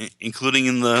side, and including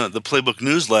in the Playbook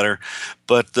newsletter.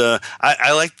 But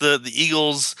I like the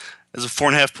Eagles as a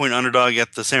 4.5-point underdog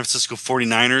at the San Francisco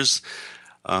 49ers.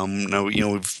 Now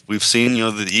we've seen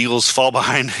the Eagles fall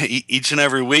behind each and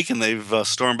every week, and they've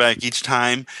stormed back each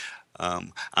time.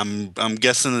 I'm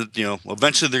guessing that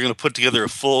eventually they're going to put together a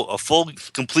full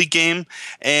complete game,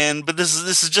 but this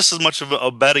is just as much of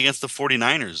a bet against the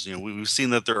 49ers. We've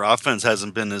seen that their offense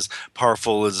hasn't been as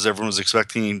powerful as everyone was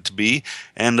expecting it to be,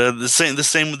 and the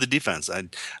same with the defense. I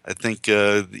think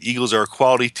the Eagles are a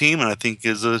quality team, and I think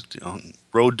as a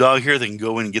road dog here, they can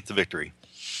go in and get the victory.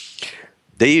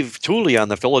 Dave Tooley on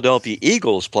the Philadelphia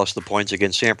Eagles plus the points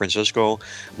against San Francisco,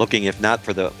 looking, if not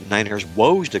for the Niners'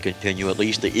 woes to continue, at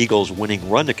least the Eagles' winning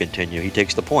run to continue. He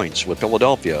takes the points with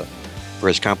Philadelphia for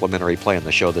his complimentary play on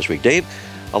the show this week. Dave,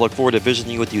 I look forward to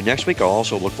visiting with you next week. I'll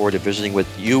also look forward to visiting with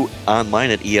you online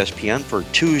at ESPN for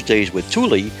Tuesdays with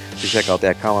Tooley. To check out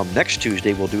that column next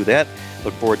Tuesday, we'll do that.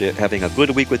 Look forward to having a good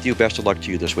week with you. Best of luck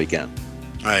to you this weekend.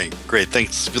 All right, great.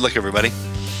 Thanks. Good luck, everybody.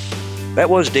 That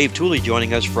was Dave Tooley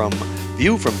joining us from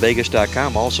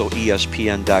viewfromvegas.com, also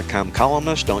ESPN.com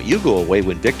columnist. Don't you go away.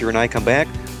 When Victor and I come back,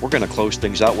 we're going to close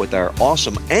things out with our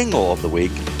awesome angle of the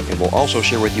week, and we'll also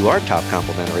share with you our top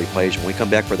complimentary plays when we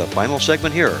come back for the final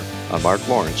segment here on Mark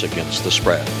Lawrence Against the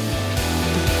Spread.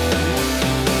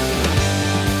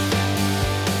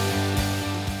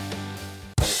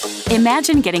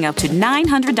 Imagine getting up to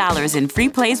 $900 in free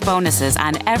plays bonuses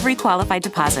on every qualified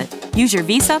deposit. Use your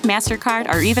Visa,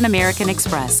 MasterCard, or even American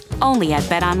Express. Only at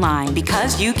BetOnline,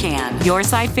 because you can. Your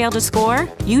side failed to score?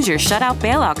 Use your shutout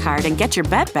bailout card and get your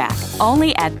bet back.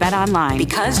 Only at BetOnline,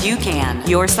 because you can.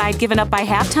 Your side given up by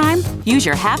halftime? Use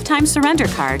your halftime surrender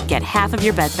card. Get half of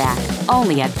your bet back.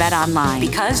 Only at BetOnline,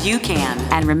 because you can.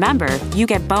 And remember, you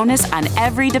get bonus on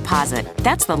every deposit.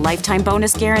 That's the lifetime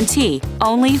bonus guarantee.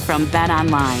 Only from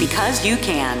BetOnline, because you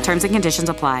can. Terms and conditions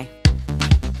apply.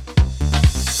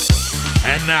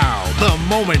 And now, the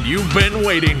moment you've been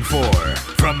waiting for.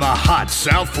 From the hot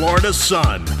South Florida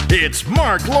sun, it's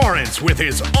Mark Lawrence with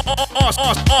his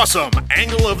awesome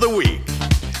angle of the week.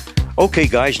 Okay,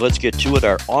 guys, let's get to it.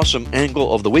 Our awesome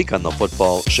angle of the week on the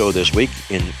football show this week.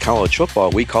 In college football,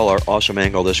 we call our awesome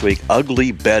angle this week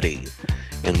Ugly Betty.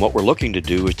 And what we're looking to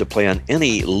do is to play on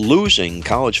any losing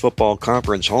college football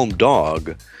conference home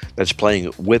dog that's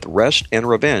playing with rest and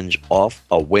revenge off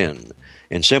a win.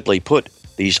 And simply put,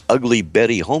 these Ugly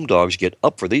Betty home dogs get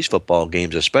up for these football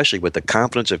games, especially with the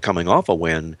confidence of coming off a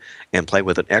win and play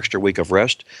with an extra week of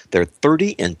rest. They're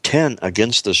 30-10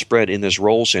 against the spread in this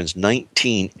role since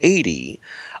 1980.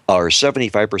 Our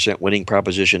 75% winning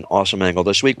proposition awesome angle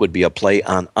this week would be a play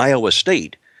on Iowa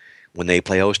State. When they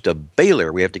play host to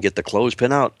Baylor, we have to get the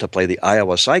clothespin out to play the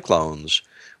Iowa Cyclones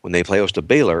when they play host to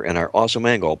Baylor, in our awesome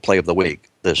angle play of the week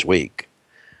this week.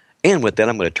 And with that,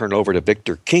 I'm going to turn it over to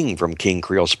Victor King from King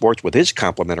Creole Sports with his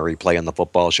complimentary play on the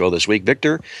football show this week.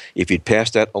 Victor, if you'd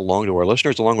pass that along to our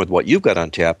listeners, along with what you've got on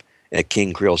tap at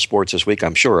King Creole Sports this week,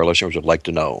 I'm sure our listeners would like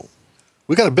to know.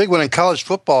 We got a big one in college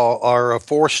football. Our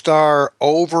four-star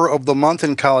over of the month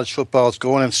in college football is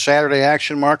going in Saturday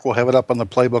action, Mark. We'll have it up on the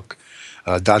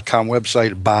Playbook.com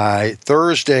website by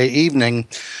Thursday evening.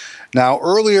 Now,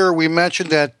 earlier we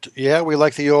mentioned that, we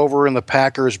like the over in the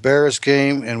Packers-Bears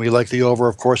game, and we like the over,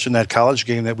 of course, in that college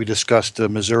game that we discussed,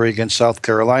 Missouri against South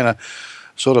Carolina.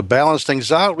 So to balance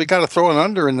things out, we got to throw an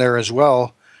under in there as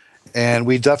well, and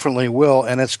we definitely will.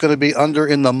 And it's going to be under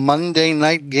in the Monday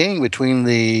night game between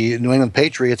the New England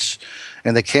Patriots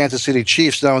and the Kansas City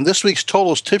Chiefs. Now, in this week's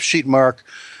totals tip sheet, Mark,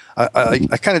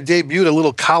 I kind of debuted a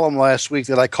little column last week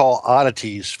that I call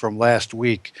Oddities from last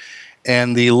week.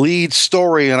 And the lead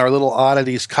story in our little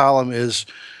oddities column is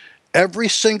every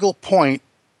single point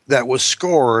that was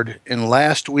scored in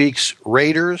last week's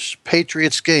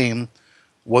Raiders-Patriots game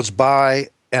was by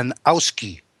an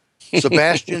Owski.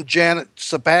 Sebastian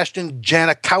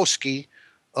Janikowski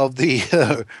of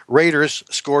the Raiders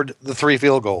scored the 3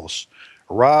 field goals.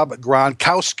 Rob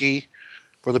Gronkowski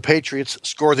for the Patriots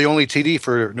scored the only TD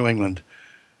for New England.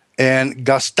 And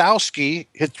Gostowski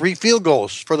hit 3 field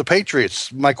goals for the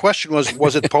Patriots. My question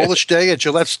was it Polish Day at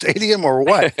Gillette Stadium or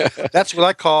what? That's what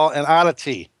I call an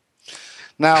oddity.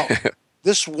 Now,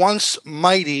 this once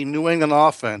mighty New England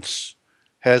offense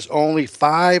has only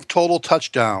 5 total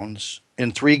touchdowns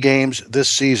in 3 games this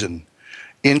season,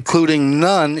 including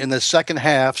none in the second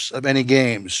halves of any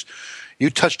games. You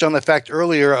touched on the fact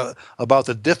earlier about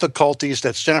the difficulties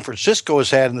that San Francisco has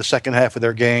had in the second half of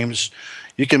their games.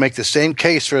 You can make the same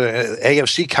case for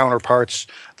AFC counterparts,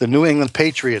 the New England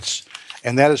Patriots,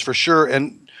 and that is for sure.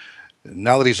 And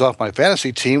now that he's off my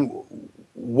fantasy team,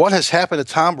 what has happened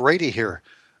to Tom Brady here?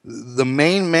 The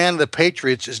main man of the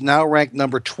Patriots is now ranked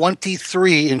number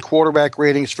 23 in quarterback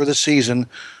ratings for the season,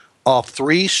 off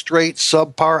 3 straight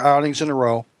subpar outings in a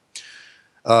row.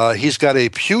 He's got a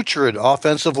putrid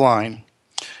offensive line.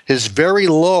 His very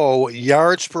low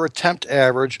yards per attempt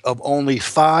average of only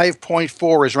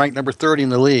 5.4 is ranked number 30 in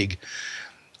the league.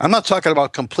 I'm not talking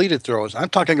about completed throws. I'm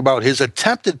talking about his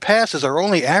attempted passes are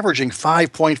only averaging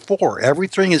 5.4.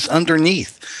 Everything is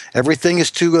underneath. Everything is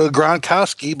to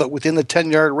Gronkowski, but within the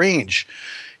 10-yard range.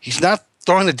 He's not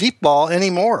throwing the deep ball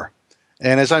anymore.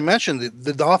 And as I mentioned,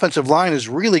 the offensive line is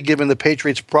really giving the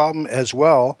Patriots problem as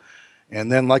well.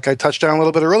 And then, like I touched on a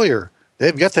little bit earlier,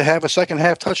 they've yet to have a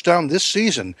second-half touchdown this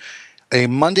season. A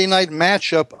Monday night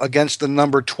matchup against the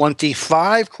number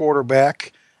 25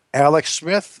 quarterback, Alex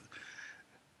Smith.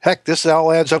 Heck, this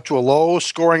all adds up to a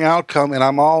low-scoring outcome, and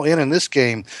I'm all in this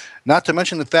game. Not to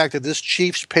mention the fact that this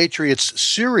Chiefs-Patriots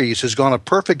series has gone a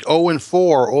perfect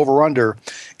 0-4 over-under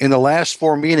in the last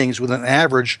 4 meetings with an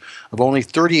average of only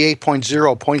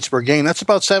 38.0 points per game. That's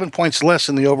about 7 points less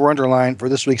than the over-under line for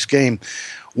this week's game.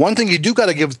 One thing you do got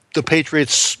to give the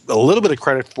Patriots a little bit of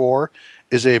credit for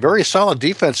is a very solid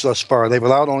defense thus far. They've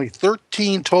allowed only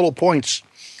 13 total points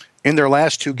in their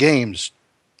last 2 games.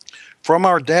 From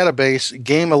our database,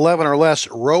 game 11 or less,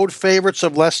 road favorites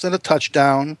of less than a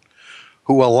touchdown,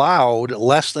 who allowed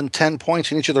less than 10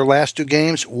 points in each of their last 2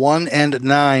 games, 1 and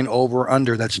 9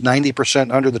 over/under. That's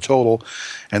 90% under the total,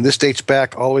 and this dates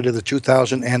back all the way to the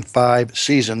 2005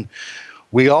 season.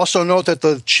 We also note that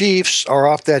the Chiefs are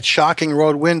off that shocking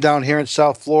road win down here in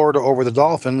South Florida over the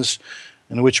Dolphins,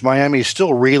 in which Miami is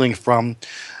still reeling from.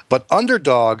 But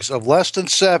underdogs of less than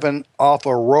 7 off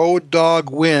a road dog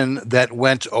win that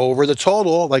went over the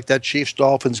total, like that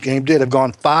Chiefs-Dolphins game did, have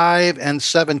gone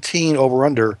 5-17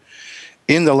 over/under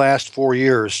in the last 4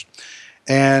 years.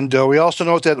 And we also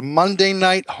note that Monday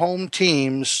night home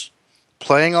teams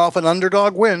playing off an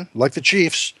underdog win, like the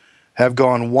Chiefs, have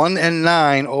gone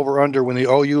 1-9 over/under when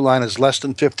the OU line is less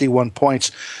than 51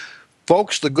 points.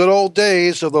 Folks, the good old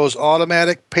days of those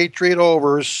automatic Patriot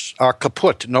overs are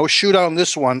kaput. No shootout in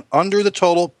this one. Under the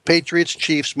total,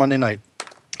 Patriots-Chiefs Monday night.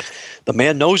 The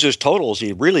man knows his totals.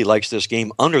 He really likes this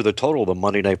game under the total, the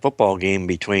Monday Night Football game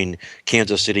between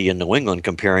Kansas City and New England,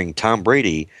 comparing Tom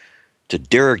Brady to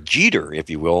Derek Jeter, if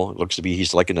you will. It looks to be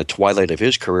he's like in the twilight of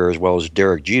his career, as well as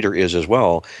Derek Jeter is as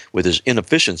well, with his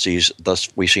inefficiencies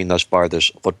we've seen thus far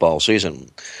this football season.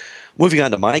 Moving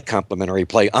on to my complimentary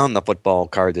play on the football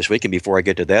card this week, and before I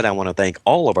get to that, I want to thank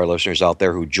all of our listeners out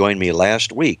there who joined me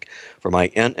last week for my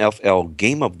NFL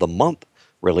Game of the Month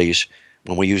release.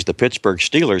 When we used the Pittsburgh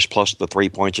Steelers plus the 3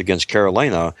 points against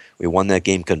Carolina, we won that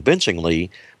game convincingly.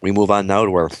 We move on now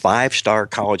to our 5-star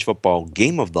college football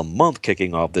Game of the Month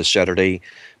kicking off this Saturday.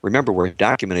 Remember, we're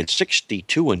documented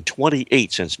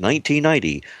 62-28 since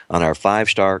 1990 on our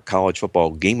 5-star college football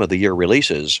Game of the Year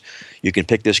releases. You can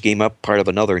pick this game up, part of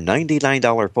another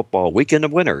 $99 football weekend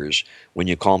of winners, when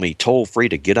you call me toll-free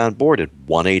to get on board at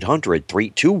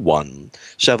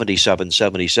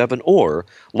 1-800-321-7777 or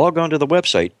log on to the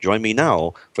website. Join me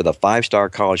now for the 5-star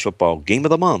college football Game of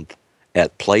the Month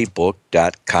at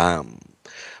playbook.com.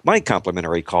 My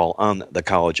complimentary call on the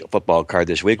college football card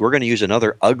this week, we're going to use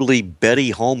another ugly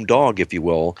Betty home dog, if you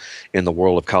will, in the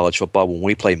world of college football when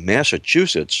we play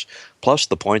Massachusetts, plus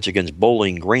the points against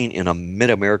Bowling Green in a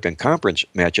Mid-American Conference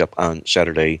matchup on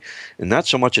Saturday. And not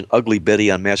so much an ugly Betty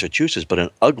on Massachusetts, but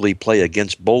an ugly play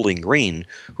against Bowling Green,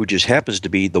 who just happens to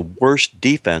be the worst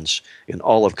defense in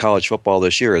all of college football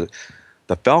this year.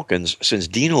 The Falcons, since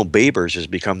Dino Babers has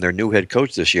become their new head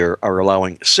coach this year, are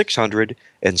allowing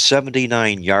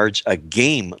 679 yards a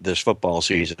game this football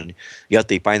season, yet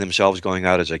they find themselves going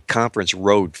out as a conference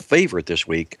road favorite this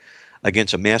week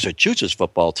against a Massachusetts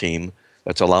football team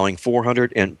that's allowing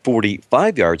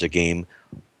 445 yards a game,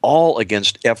 all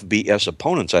against FBS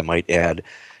opponents, I might add.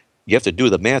 you have to do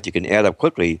the math. You can add up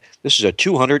quickly. This is a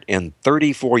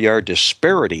 234-yard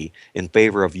disparity in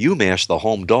favor of UMass, the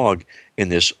home dog, in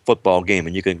this football game.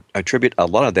 And you can attribute a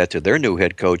lot of that to their new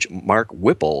head coach, Mark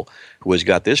Whipple, who has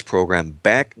got this program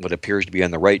back what appears to be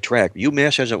on the right track.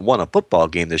 UMass hasn't won a football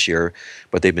game this year,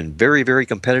 but they've been very, very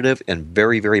competitive and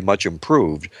very, very much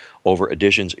improved over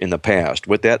editions in the past.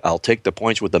 With that, I'll take the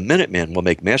points with the Minutemen. We'll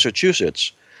make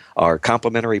Massachusetts our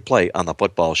complimentary play on the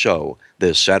football show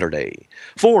this Saturday.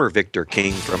 For Victor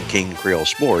King from King Creole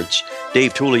Sports,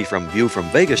 Dave Tooley from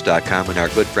ViewFromVegas.com, and our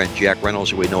good friend Jack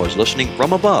Reynolds, who we know is listening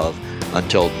from above.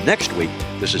 Until next week,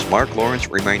 this is Mark Lawrence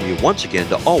reminding you once again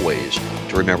to always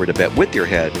to remember to bet with your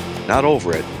head, not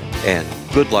over it, and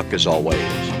good luck as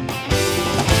always.